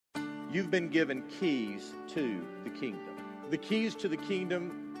You've been given keys to the kingdom. The keys to the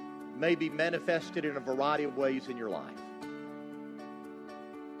kingdom may be manifested in a variety of ways in your life.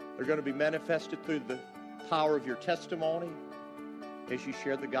 They're going to be manifested through the power of your testimony as you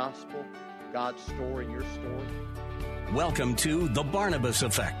share the gospel, God's story, and your story. Welcome to The Barnabas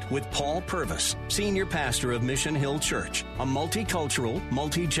Effect with Paul Purvis, Senior Pastor of Mission Hill Church, a multicultural,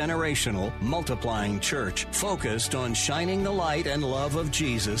 multi-generational, multiplying church focused on shining the light and love of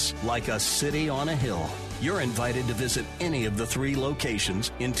Jesus like a city on a hill. You're invited to visit any of the 3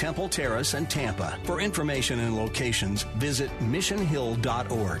 locations in Temple Terrace and Tampa. For information and locations, visit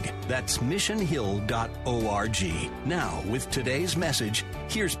missionhill.org. That's missionhill.org. Now, with today's message,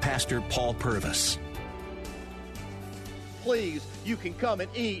 here's Pastor Paul Purvis. Please, you can come and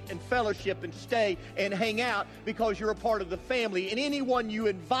eat and fellowship and stay and hang out because you're a part of the family. And anyone you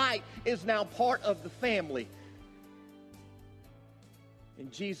invite is now part of the family.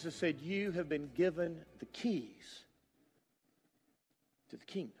 And Jesus said, you have been given the keys to the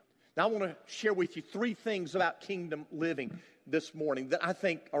kingdom. Now, I want to share with you 3 things about kingdom living this morning that I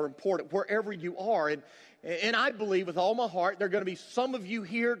think are important wherever you are. And I believe with all my heart there are going to be some of you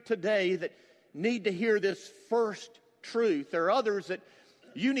here today that need to hear this first truth. There are others that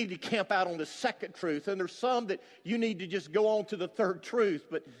you need to camp out on the second truth, and there's some that you need to just go on to the third truth.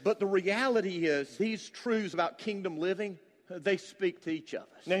 But the reality is these truths about kingdom living, they speak to each of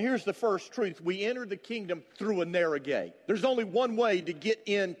us. Now here's the first truth. We enter the kingdom through a narrow gate. There's only one way to get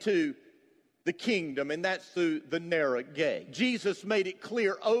into the kingdom, and that's through the narrow gate. Jesus made it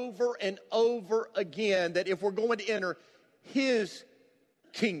clear over and over again that if we're going to enter His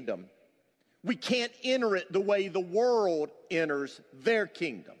kingdom, we can't enter it the way the world enters their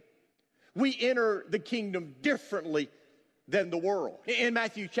kingdom. We enter the kingdom differently than the world. In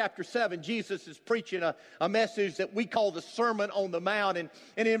Matthew chapter 7, Jesus is preaching a message that we call the Sermon on the Mount. And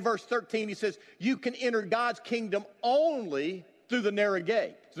in verse 13, he says, you can enter God's kingdom only through the narrow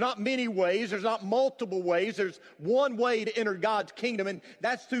gate. There's not many ways. There's not multiple ways. There's one way to enter God's kingdom, and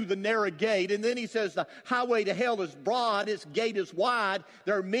that's through the narrow gate. And then he says the highway to hell is broad. Its gate is wide.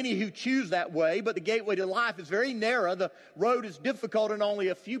 There are many who choose that way, but the gateway to life is very narrow. The road is difficult, and only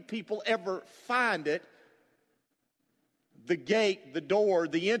a few people ever find it. The gate, the door,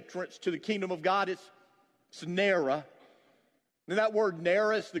 the entrance to the kingdom of God, it's narrow. And that word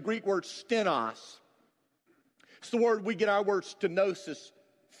narrow is the Greek word stenos. It's the word we get our word stenosis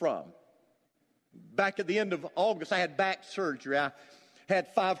from. Back at the end of August, I had back surgery. I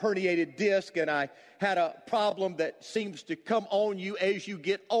had 5 herniated discs, and I had a problem that seems to come on you as you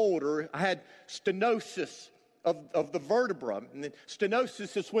get older. I had stenosis of the vertebra. And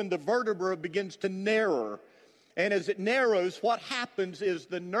stenosis is when the vertebra begins to narrow. And as it narrows, what happens is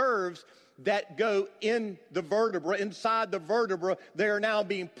the nerves that go in the vertebra, inside the vertebra, they are now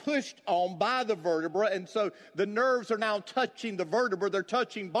being pushed on by the vertebra. And so the nerves are now touching the vertebra. They're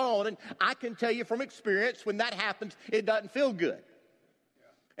touching bone. And I can tell you from experience, when that happens, it doesn't feel good.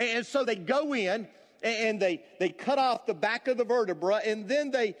 And so they go in and they cut off the back of the vertebra, and then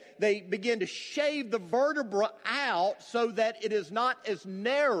they begin to shave the vertebra out so that it is not as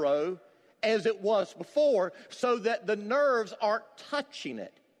narrow as it was before, so that the nerves aren't touching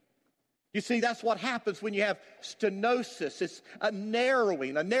it. You see, that's what happens when you have stenosis. It's a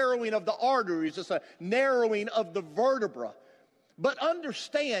narrowing of the arteries. It's a narrowing of the vertebra. But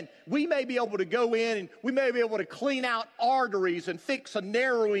understand, we may be able to go in and we may be able to clean out arteries and fix a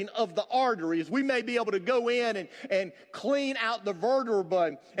narrowing of the arteries. We may be able to go in and clean out the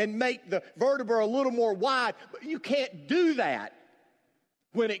vertebra and make the vertebra a little more wide. But you can't do that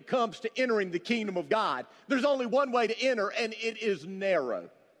when it comes to entering the kingdom of God. There's only one way to enter, and it is narrow.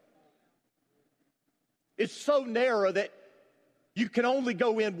 It's so narrow that you can only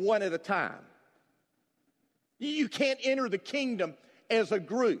go in one at a time. You can't enter the kingdom as a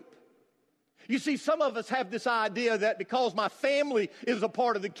group. You see, some of us have this idea that because my family is a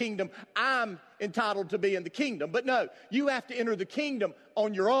part of the kingdom, I'm entitled to be in the kingdom. But no, you have to enter the kingdom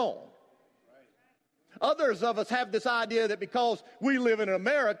on your own. Others of us have this idea that because we live in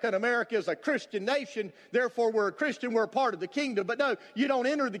America, and America is a Christian nation, therefore we're a Christian, we're a part of the kingdom. But no, you don't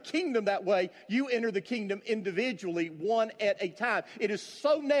enter the kingdom that way. You enter the kingdom individually, one at a time. It is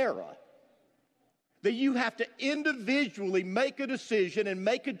so narrow that you have to individually make a decision and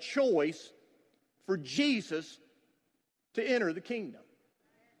make a choice for Jesus to enter the kingdom.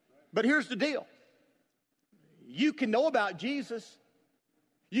 But here's the deal. You can know about Jesus.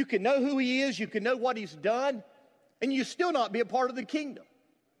 You can know who He is. You can know what He's done. And you still not be a part of the kingdom.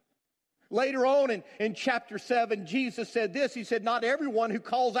 Later on in chapter 7, Jesus said this. He said, not everyone who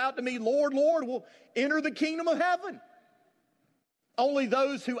calls out to me, Lord, Lord, will enter the kingdom of heaven. Only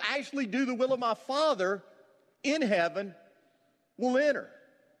those who actually do the will of my Father in heaven will enter.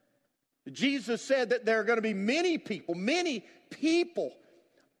 Jesus said that there are going to be many people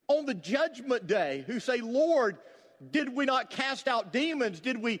on the judgment day who say, Lord, did we not cast out demons?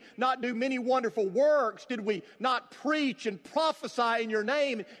 Did we not do many wonderful works? Did we not preach and prophesy in your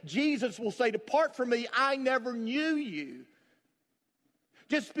name? Jesus will say, depart from me, I never knew you.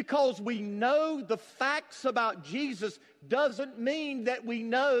 Just because we know the facts about Jesus doesn't mean that we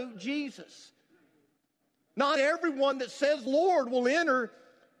know Jesus. Not everyone that says Lord will enter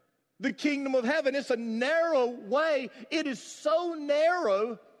the kingdom of heaven. It's a narrow way. It is so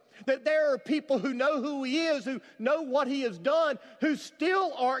narrow that there are people who know who he is, who know what he has done, who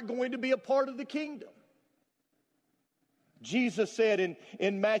still aren't going to be a part of the kingdom. Jesus said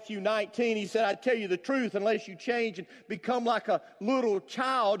in Matthew 19, he said, I tell you the truth, unless you change and become like a little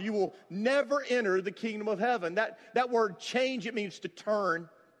child, you will never enter the kingdom of heaven. That word change, it means to turn.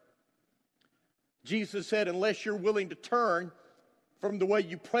 Jesus said, unless you're willing to turn from the way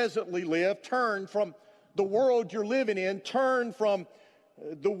you presently live, turn from the world you're living in, turn from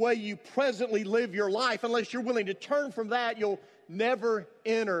the way you presently live your life, unless you're willing to turn from that, you'll never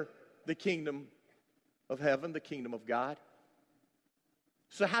enter the kingdom of heaven, the kingdom of God.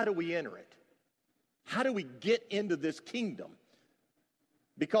 So how do we enter it? How do we get into this kingdom?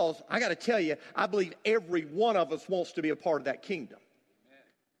 Because I got to tell you, I believe every one of us wants to be a part of that kingdom.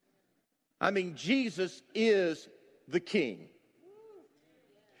 I mean, Jesus is the king.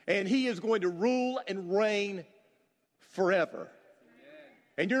 And he is going to rule and reign forever.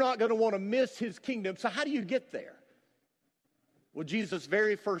 And you're not going to want to miss his kingdom. So how do you get there? Well, Jesus'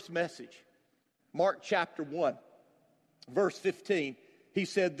 very first message, Mark chapter 1, verse 15, he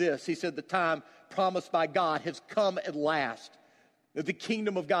said this. He said, the time promised by God has come at last. The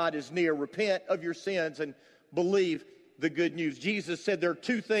kingdom of God is near. Repent of your sins and believe the good news. Jesus said there are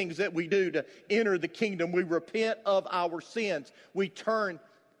two things that we do to enter the kingdom. We repent of our sins. We turn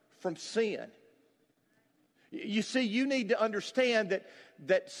from sin. You see, you need to understand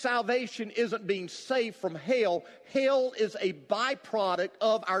that salvation isn't being saved from hell. Hell is a byproduct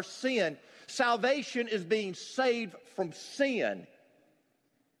of our sin. Salvation is being saved from sin.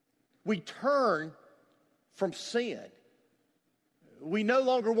 We turn from sin. We no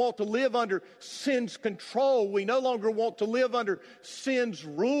longer want to live under sin's control. We no longer want to live under sin's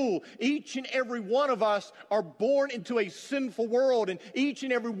rule. Each and every one of us are born into a sinful world, and each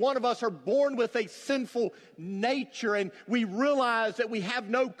and every one of us are born with a sinful nature, and we realize that we have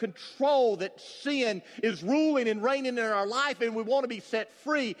no control, that sin is ruling and reigning in our life, and we want to be set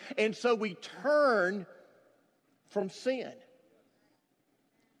free, and so we turn from sin.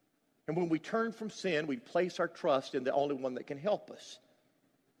 And when we turn from sin, we place our trust in the only one that can help us.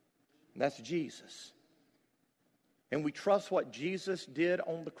 And that's Jesus. And we trust what Jesus did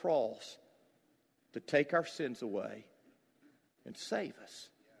on the cross to take our sins away and save us.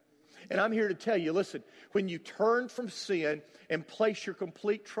 And I'm here to tell you, listen, when you turn from sin and place your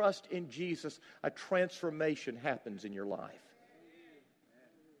complete trust in Jesus, a transformation happens in your life.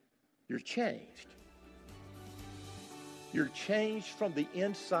 You're changed. You're changed from the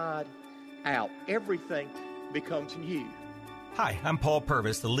inside out. Everything becomes new. Hi, I'm Paul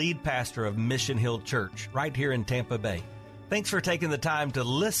Purvis, the lead pastor of Mission Hill Church, right here in Tampa Bay. Thanks for taking the time to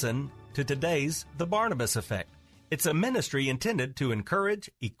listen to today's The Barnabas Effect. It's a ministry intended to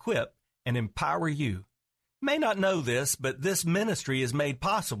encourage, equip, and empower you. You may not know this, but this ministry is made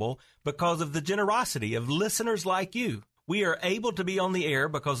possible because of the generosity of listeners like you. We are able to be on the air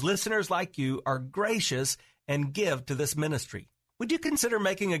because listeners like you are gracious and give to this ministry. Would you consider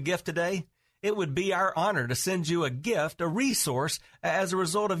making a gift today? It would be our honor to send you a gift, a resource, as a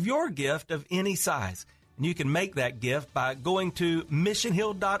result of your gift of any size. And you can make that gift by going to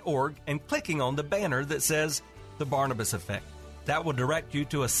missionhill.org and clicking on the banner that says The Barnabas Effect. That will direct you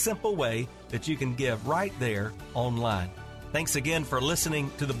to a simple way that you can give right there online. Thanks again for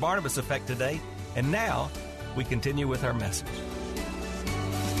listening to The Barnabas Effect today. And now we continue with our message.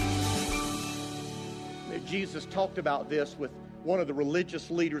 Jesus talked about this with one of the religious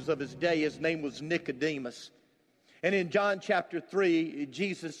leaders of his day. His name was Nicodemus. And in John chapter 3,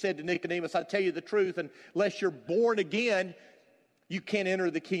 Jesus said to Nicodemus, I tell you the truth, unless you're born again, you can't enter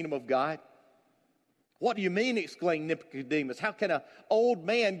the kingdom of God. What do you mean? Exclaimed Nicodemus. How can an old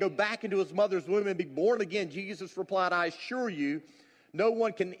man go back into his mother's womb and be born again? Jesus replied, I assure you, no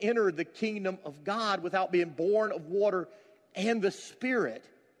one can enter the kingdom of God without being born of water and the Spirit.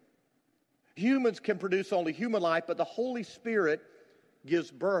 Humans can produce only human life, but the Holy Spirit gives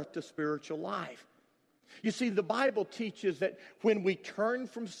birth to spiritual life. You see, the Bible teaches that when we turn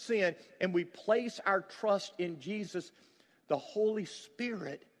from sin and we place our trust in Jesus, the Holy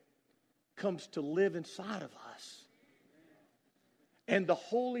Spirit comes to live inside of us. And the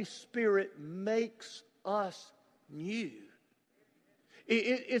Holy Spirit makes us new.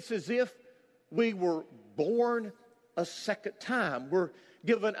 It's as if we were born a second time. We're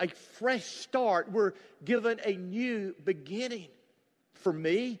given a fresh start. We're given a new beginning. For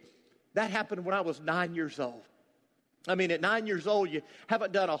me, that happened when I was 9 years old. I mean, at 9 years old, you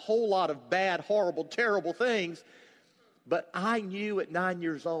haven't done a whole lot of bad, horrible, terrible things. But I knew at 9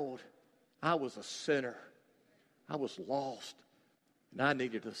 years old, I was a sinner. I was lost. And I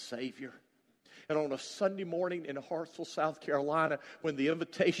needed a Savior. And on a Sunday morning in Hartsville, South Carolina, when the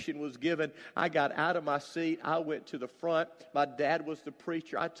invitation was given, I got out of my seat. I went to the front. My dad was the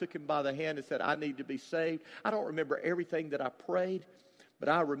preacher. I took him by the hand and said, I need to be saved. I don't remember everything that I prayed, but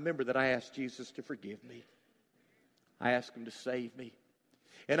I remember that I asked Jesus to forgive me. I asked him to save me.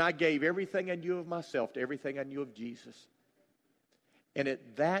 And I gave everything I knew of myself to everything I knew of Jesus. And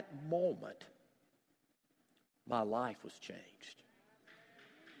at that moment, my life was changed.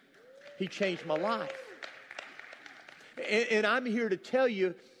 He changed my life. And I'm here to tell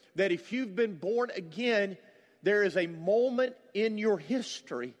you that if you've been born again, there is a moment in your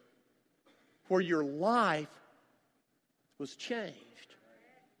history where your life was changed.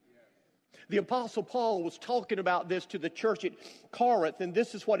 The Apostle Paul was talking about this to the church at Corinth, and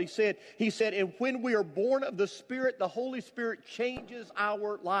this is what he said. He said, and when we are born of the Spirit, the Holy Spirit changes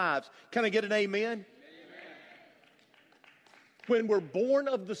our lives. Can I get an amen? When we're born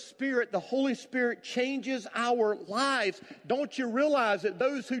of the Spirit, the Holy Spirit changes our lives. Don't you realize that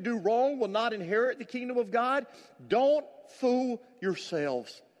those who do wrong will not inherit the kingdom of God? Don't fool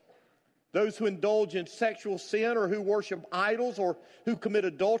yourselves. Those who indulge in sexual sin or who worship idols or who commit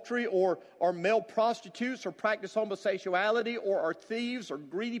adultery or are male prostitutes or practice homosexuality or are thieves or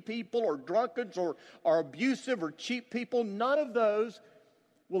greedy people or drunkards or are abusive or cheap people, none of those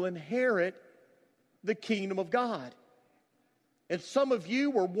will inherit the kingdom of God. And some of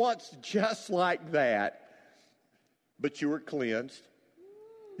you were once just like that, but you were cleansed.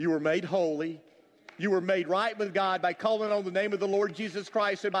 You were made holy. You were made right with God by calling on the name of the Lord Jesus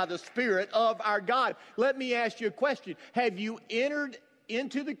Christ and by the Spirit of our God. Let me ask you a question. Have you entered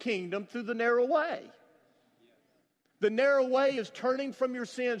into the kingdom through the narrow way? The narrow way is turning from your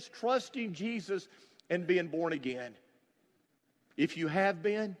sins, trusting Jesus, and being born again. If you have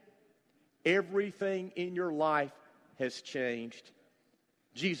been, everything in your life has changed.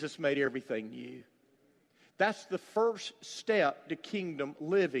 Jesus made everything new. That's the first step to kingdom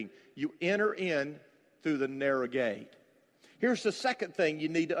living. You enter in through the narrow gate. Here's the second thing you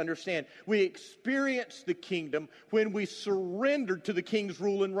need to understand. We experience the kingdom when we surrender to the King's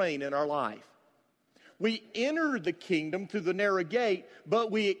rule and reign in our life. We enter the kingdom through the narrow gate,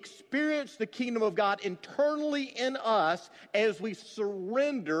 but we experience the kingdom of God internally in us as we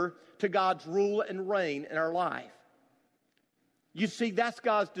surrender to God's rule and reign in our life. You see, that's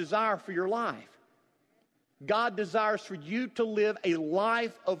God's desire for your life. God desires for you to live a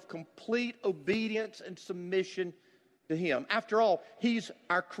life of complete obedience and submission to Him. After all, He's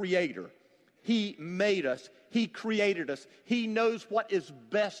our Creator. He made us. He created us. He knows what is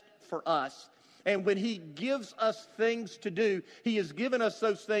best for us. And when He gives us things to do, He has given us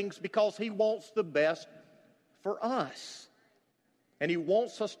those things because He wants the best for us. And He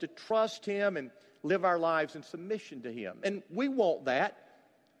wants us to trust Him and live our lives in submission to Him. And we want that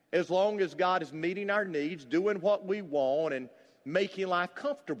as long as God is meeting our needs, doing what we want, and making life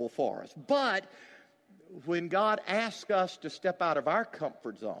comfortable for us. But when God asks us to step out of our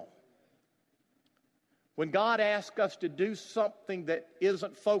comfort zone, when God asks us to do something that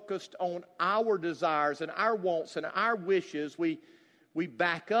isn't focused on our desires and our wants and our wishes, we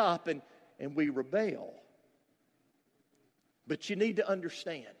back up and we rebel. But you need to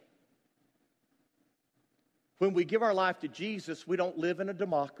understand, when we give our life to Jesus, we don't live in a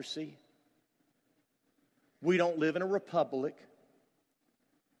democracy. We don't live in a republic.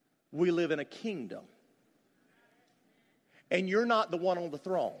 We live in a kingdom. And you're not the one on the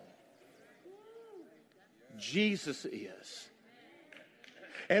throne. Jesus is.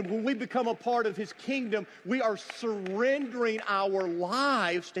 And when we become a part of His kingdom, we are surrendering our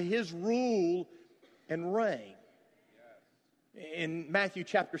lives to His rule and reign. In Matthew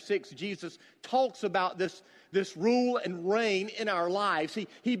chapter 6, Jesus talks about this rule and reign in our lives.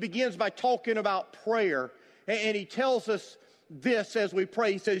 He begins by talking about prayer, and He tells us this as we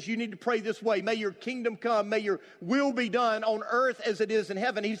pray. He says, you need to pray this way. May your kingdom come. May your will be done on earth as it is in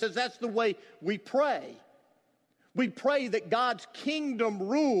heaven. He says that's the way we pray. We pray that God's kingdom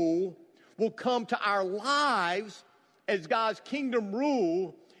rule will come to our lives as God's kingdom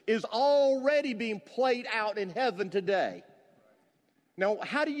rule is already being played out in heaven today. Now,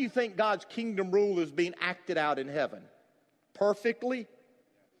 how do you think God's kingdom rule is being acted out in heaven? Perfectly?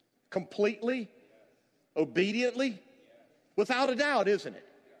 Completely? Obediently? Without a doubt, isn't it?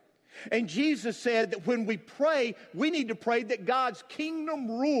 And Jesus said that when we pray, we need to pray that God's kingdom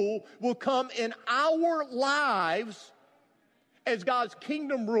rule will come in our lives as God's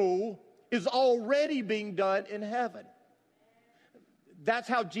kingdom rule is already being done in heaven. That's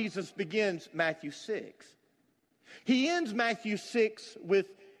how Jesus begins Matthew 6. He ends Matthew 6 with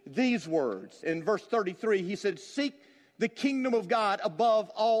these words. In verse 33, he said, seek the kingdom of God above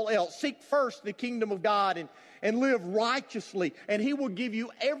all else. Seek first the kingdom of God and live righteously, and he will give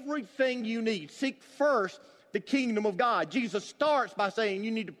you everything you need. Seek first the kingdom of God. Jesus starts by saying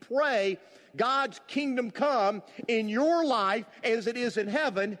you need to pray God's kingdom come in your life as it is in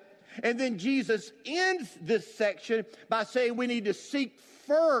heaven. And then Jesus ends this section by saying we need to seek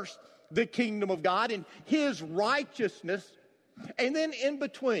first the kingdom of God and his righteousness. And then in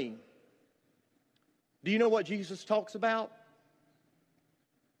between, do you know what Jesus talks about?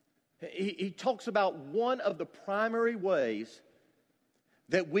 He talks about one of the primary ways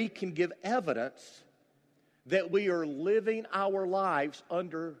that we can give evidence that we are living our lives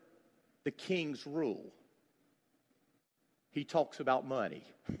under the king's rule. He talks about money.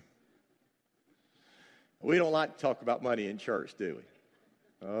 We don't like to talk about money in church, do we?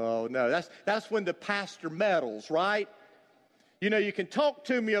 Oh, no. That's when the pastor meddles, right? You know, you can talk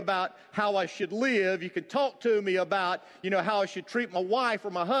to me about how I should live. You can talk to me about, how I should treat my wife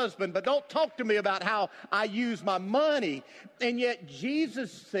or my husband, but don't talk to me about how I use my money. And yet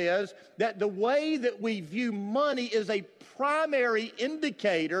Jesus says that the way that we view money is a primary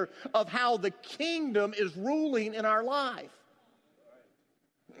indicator of how the kingdom is ruling in our life.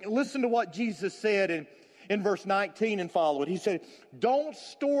 Listen to what Jesus said in verse 19 and following. He said, don't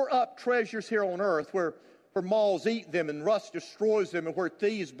store up treasures here on earth where moths eat them and rust destroys them and where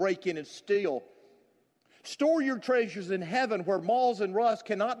thieves break in and steal. Store your treasures in heaven where moths and rust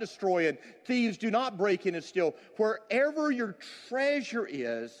cannot destroy and thieves do not break in and steal. Wherever your treasure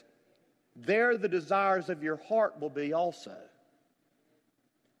is, there the desires of your heart will be also.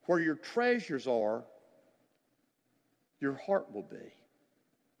 Where your treasures are, your heart will be.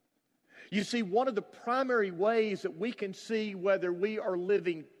 You see, one of the primary ways that we can see whether we are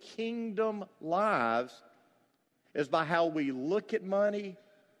living kingdom lives is by how we look at money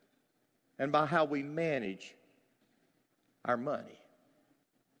and by how we manage our money.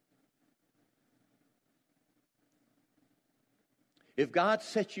 If God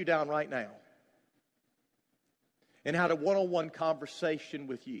sets you down right now and had a one-on-one conversation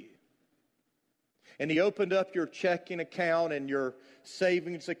with you, and he opened up your checking account and your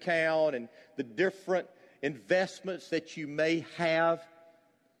savings account and the different investments that you may have,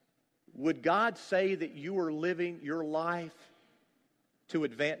 would God say that you are living your life to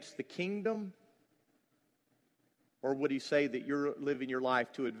advance the kingdom? Or would he say that you're living your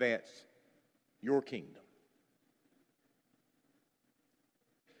life to advance your kingdom?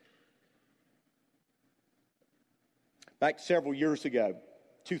 Back several years ago,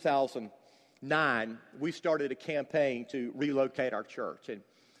 2009, we started a campaign to relocate our church.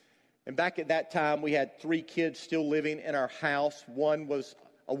 And back at that time, we had 3 kids still living in our house. One was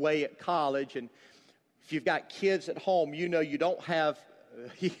away at college, and if you've got kids at home, you don't have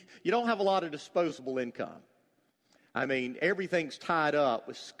a lot of disposable income. I mean, everything's tied up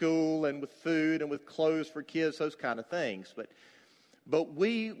with school and with food and with clothes for kids, those kind of things. But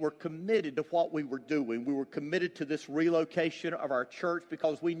we were committed to what we were doing. We were committed to this relocation of our church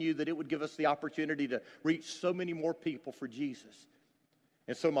because we knew that it would give us the opportunity to reach so many more people for Jesus.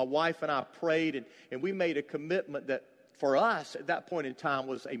 And so my wife and I prayed, and we made a commitment that for us at that point in time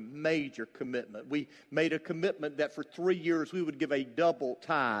was a major commitment. We made a commitment that for 3 years we would give a double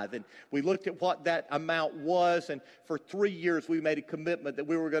tithe. And we looked at what that amount was, and for 3 years we made a commitment that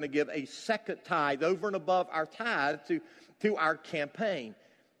we were going to give a second tithe over and above our tithe to our campaign.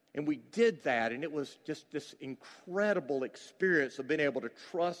 And we did that, and it was just this incredible experience of being able to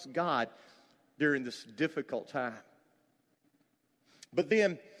trust God during this difficult time. But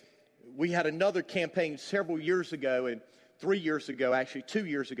then we had another campaign several years ago, and 2 years ago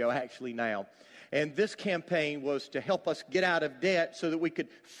now. And this campaign was to help us get out of debt so that we could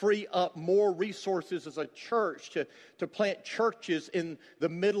free up more resources as a church to plant churches in the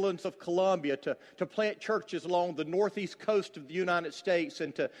Midlands of Columbia, to plant churches along the northeast coast of the United States,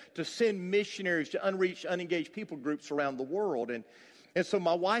 and to send missionaries to unreached, unengaged people groups around the world. And so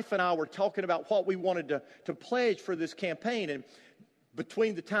my wife and I were talking about what we wanted to pledge for this campaign. And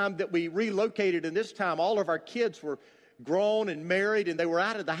between the time that we relocated and this time, all of our kids were grown and married, and they were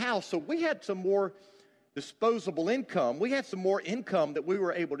out of the house. So we had some more disposable income. We had some more income that we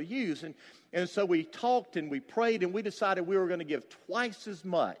were able to use. And so we talked and we prayed and we decided we were going to give twice as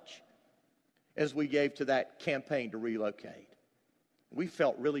much as we gave to that campaign to relocate. We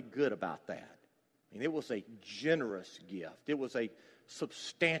felt really good about that. I mean, it was a generous gift. It was a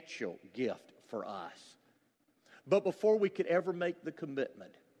substantial gift for us. But before we could ever make the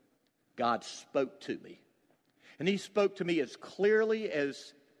commitment, God spoke to me. And He spoke to me as clearly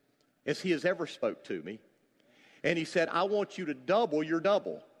as He has ever spoke to me. And He said, I want you to double your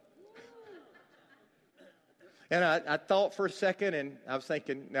double. And I thought for a second, and I was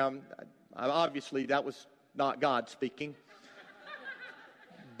thinking, now, obviously that was not God speaking.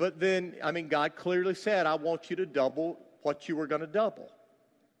 But then, God clearly said, I want you to double what you were going to double.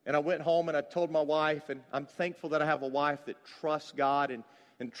 And I went home and I told my wife, and I'm thankful that I have a wife that trusts God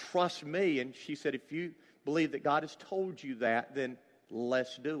and trusts me. And she said, if you believe that God has told you that, then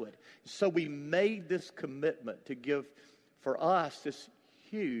let's do it. So we made this commitment to give for us this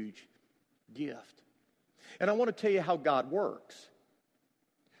huge gift. And I want to tell you how God works.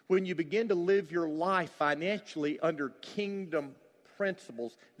 When you begin to live your life financially under kingdom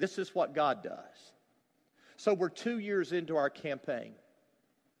principles, this is what God does. So we're 2 years into our campaign.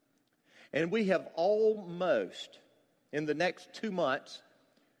 And we have almost, in the next 2 months,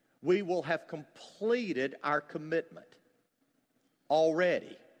 we will have completed our commitment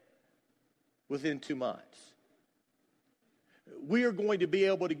already within 2 months. We are going to be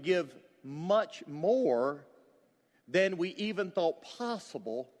able to give much more than we even thought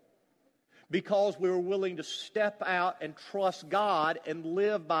possible because we were willing to step out and trust God and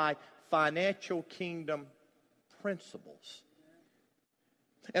live by financial kingdom principles.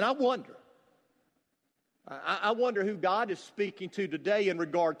 And I wonder who God is speaking to today in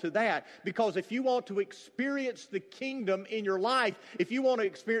regard to that. Because if you want to experience the kingdom in your life, if you want to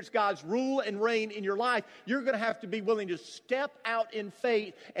experience God's rule and reign in your life, you're going to have to be willing to step out in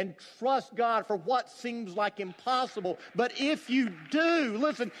faith and trust God for what seems like impossible. But if you do,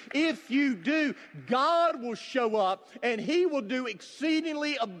 listen, if you do, God will show up and He will do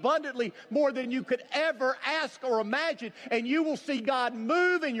exceedingly abundantly more than you could ever ask or imagine. And you will see God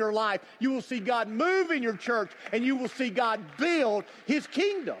move in your life. You will see God move in your church, and you will see God build His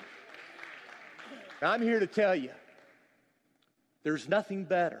kingdom. Now, I'm here to tell you, there's nothing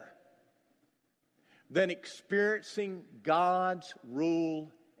better than experiencing God's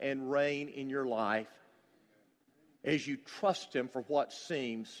rule and reign in your life as you trust Him for what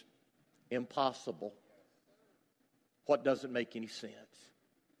seems impossible, what doesn't make any sense.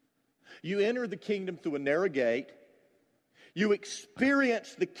 You enter the kingdom through a narrow gate. You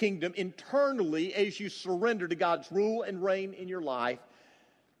experience the kingdom internally as you surrender to God's rule and reign in your life.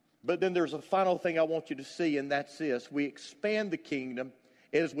 But then there's a final thing I want you to see, and that's this. We expand the kingdom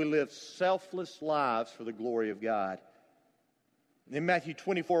as we live selfless lives for the glory of God. In Matthew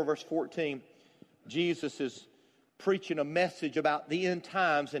 24, verse 14, Jesus is preaching a message about the end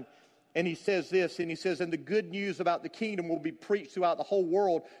times, and He says this, and He says, and the good news about the kingdom will be preached throughout the whole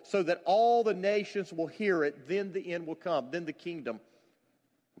world so that all the nations will hear it. Then the end will come. Then the kingdom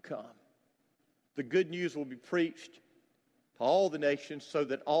will come. The good news will be preached to all the nations so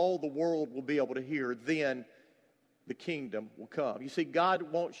that all the world will be able to hear. Then the kingdom will come. You see, God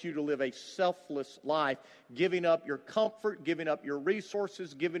wants you to live a selfless life, giving up your comfort, giving up your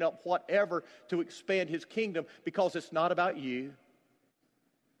resources, giving up whatever to expand His kingdom, because it's not about you.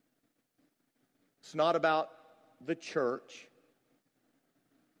 It's not about the church.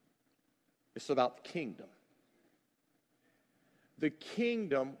 It's about the kingdom. The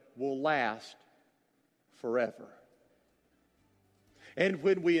kingdom will last forever. And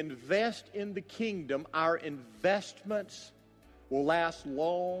when we invest in the kingdom, our investments will last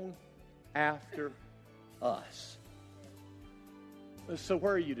long after us. So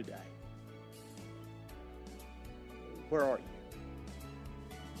where are you today? Where are you?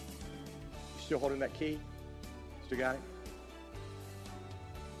 Still holding that key? Still got it?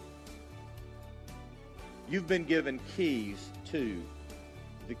 You've been given keys to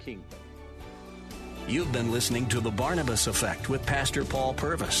the kingdom. You've been listening to The Barnabas Effect with Pastor Paul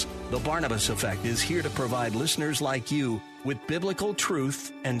Purvis. The Barnabas Effect is here to provide listeners like you with biblical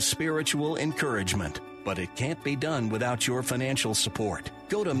truth and spiritual encouragement. But it can't be done without your financial support.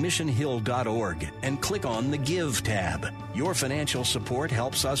 Go to missionhill.org and click on the Give tab. Your financial support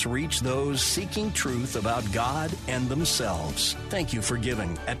helps us reach those seeking truth about God and themselves. Thank you for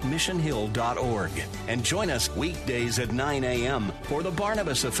giving at missionhill.org. And join us weekdays at 9 a.m. for The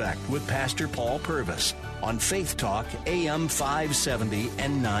Barnabas Effect with Pastor Paul Purvis on Faith Talk AM 570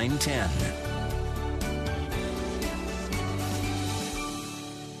 and 910.